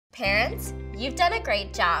Parents, you've done a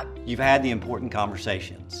great job. You've had the important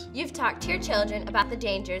conversations. You've talked to your children about the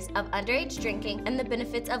dangers of underage drinking and the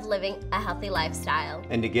benefits of living a healthy lifestyle.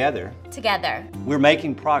 And together, we're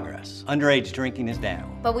making progress. Underage drinking is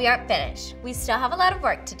down. But we aren't finished. We still have a lot of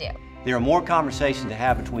work to do. There are more conversations to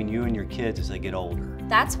have between you and your kids as they get older.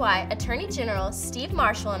 That's why Attorney General Steve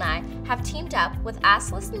Marshall and I have teamed up with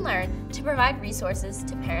Ask, Listen, Learn to provide resources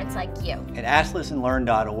to parents like you. At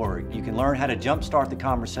AskListenLearn.org, you can learn how to jumpstart the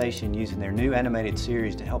conversation using their new animated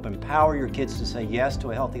series to help empower your kids to say yes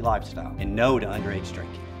to a healthy lifestyle and no to underage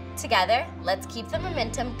drinking. Together, let's keep the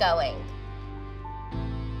momentum going.